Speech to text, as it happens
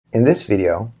In this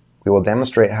video, we will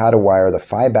demonstrate how to wire the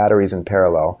 5 batteries in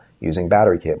parallel using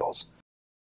battery cables.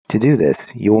 To do this,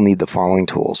 you will need the following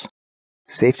tools: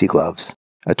 safety gloves,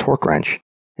 a torque wrench,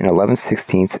 an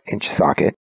 11/16 inch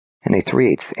socket, and a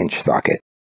 3/8 inch socket.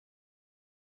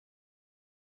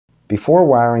 Before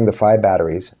wiring the 5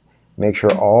 batteries, make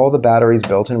sure all the battery's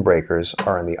built-in breakers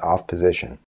are in the off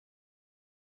position.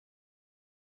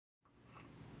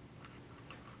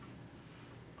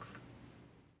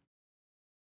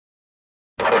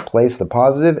 Place the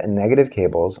positive and negative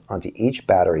cables onto each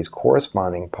battery's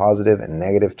corresponding positive and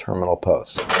negative terminal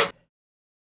posts.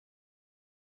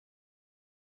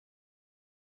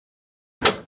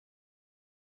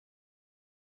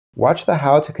 Watch the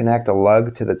How to Connect a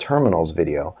Lug to the Terminals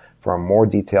video for a more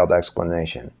detailed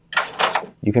explanation.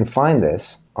 You can find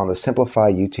this on the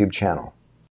SimpliPhi YouTube channel.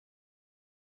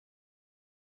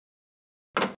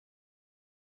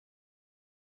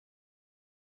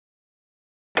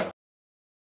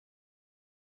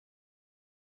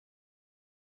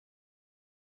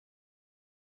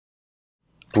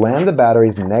 Land the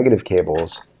battery's negative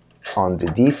cables on the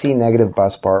DC negative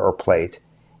busbar or plate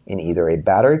in either a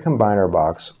battery combiner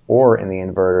box or in the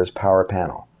inverter's power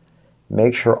panel.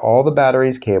 Make sure all the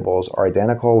battery's cables are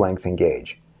identical length and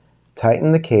gauge.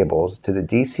 Tighten the cables to the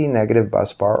DC negative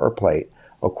busbar or plate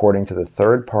according to the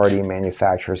third-party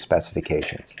manufacturer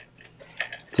specifications.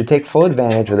 To take full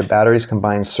advantage of the battery's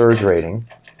combined surge rating,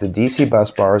 the DC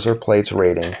busbars or plates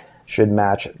rating should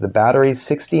match the battery's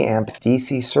 60 amp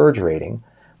DC surge rating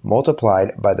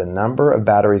multiplied by the number of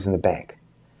batteries in the bank.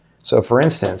 So for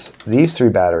instance, these 3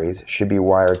 batteries should be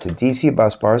wired to DC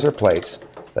busbars or plates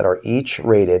that are each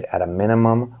rated at a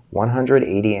minimum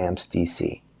 180 amps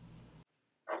DC.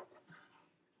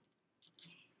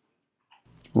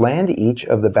 Land each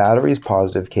of the battery's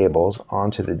positive cables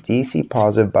onto the DC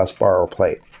positive busbar or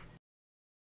plate.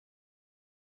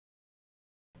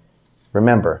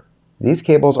 Remember, these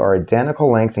cables are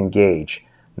identical length and gauge,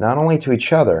 not only to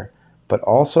each other, but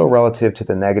also relative to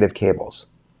the negative cables.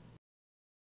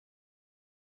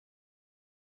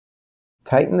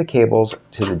 Tighten the cables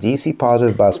to the DC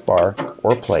positive busbar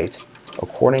or plate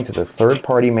according to the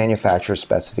third-party manufacturer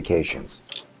specifications.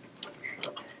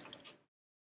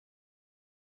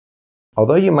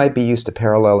 Although you might be used to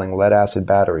paralleling lead-acid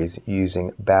batteries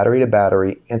using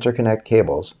battery-to-battery interconnect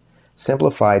cables,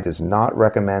 SimpliPhi does not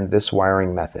recommend this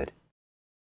wiring method.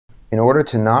 In order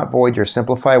to not void your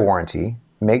SimpliPhi warranty,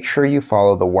 make sure you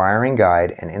follow the wiring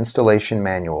guide and installation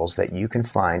manuals that you can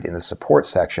find in the support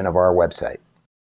section of our website.